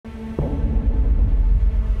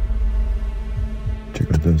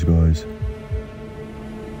things, guys.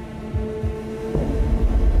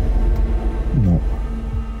 Not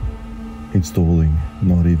installing,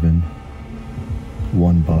 not even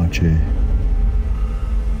one bar chair.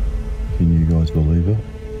 Can you guys believe it?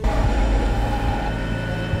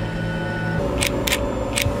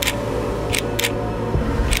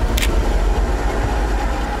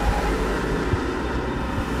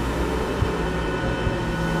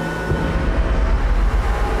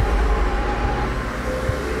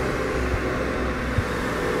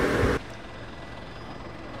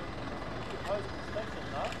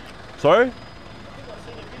 Sorry? I think I've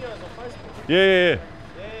seen your videos on Facebook. Yeah.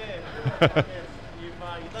 You've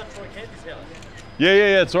done Troy Candy's house.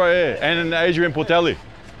 Yeah, that's right, yeah. And Adrian Portelli.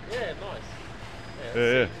 Yeah, nice.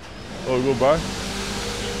 Yeah. All good, bro. Are you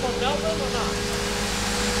from Melbourne or not?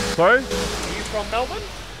 Sorry? Are you from Melbourne?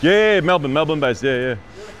 Yeah, Melbourne based, yeah.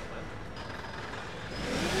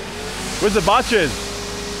 Where's the bar chairs?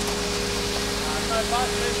 No bar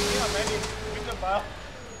chairs here, maybe with the bar.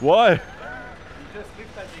 Why? You just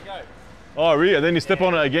lift as you go. Oh, really? And then you step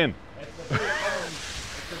on it again.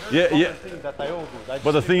 Yeah. Thing that they all do.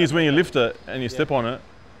 But the thing is, when you lift it and you step on it,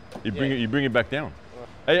 you bring it back down.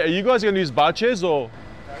 Are you guys going to use bar chairs or?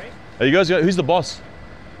 Sorry? Are you guys going? Who's the boss?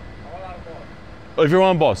 All our boss. Oh,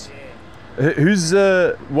 everyone boss. Yeah. Who's?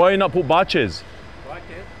 Why you not put bar chairs? What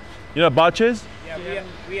is? You know bar chairs? Yeah,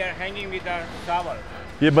 we are hanging with our shower.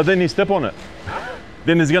 Yeah, but then you step on it.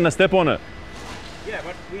 Then he's gonna step on it. Yeah,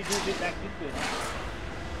 but we do it like this way.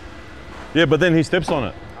 Yeah, but then he steps on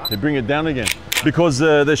it. They bring it down again. Because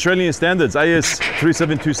the Australian standards, AS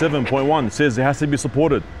 3727.1 says it has to be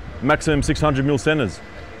supported. Maximum 600mm centers.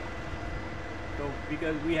 So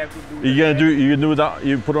because we have to do. You gonna do that?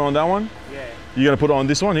 You put it on that one? Yeah. You gonna put it on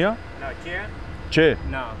this one here? No chair. Chair.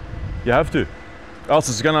 No. You have to. Else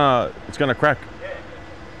it's gonna crack.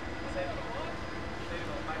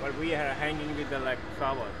 But we are hanging with the like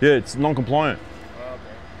shower. Yeah, it's non-compliant. Okay.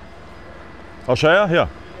 I'll show you here.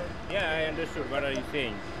 Yeah, I understood. What are you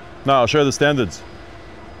saying? No, I'll show you the standards.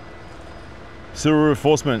 Sill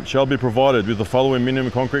reinforcement shall be provided with the following minimum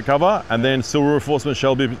concrete cover, and then sill reinforcement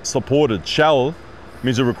shall be supported. Shall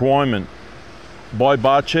means a requirement. By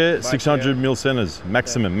bar chair, 600mm centers,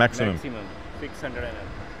 maximum. Maximum 600 mm.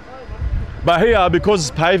 But here, because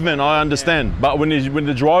it's pavement, I understand. But when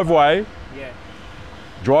the driveway,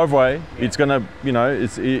 it's gonna,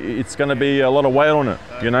 it's gonna be a lot of weight on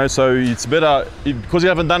it, So it's better because you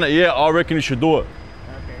haven't done it yet. I reckon you should do it.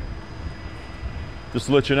 Okay. Just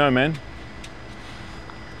to let you know, man.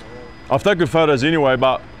 I've taken photos anyway,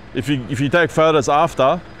 but if you take photos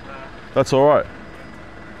after, that's all right.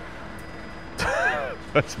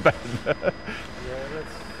 That's bad. Yeah,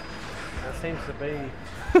 that seems to be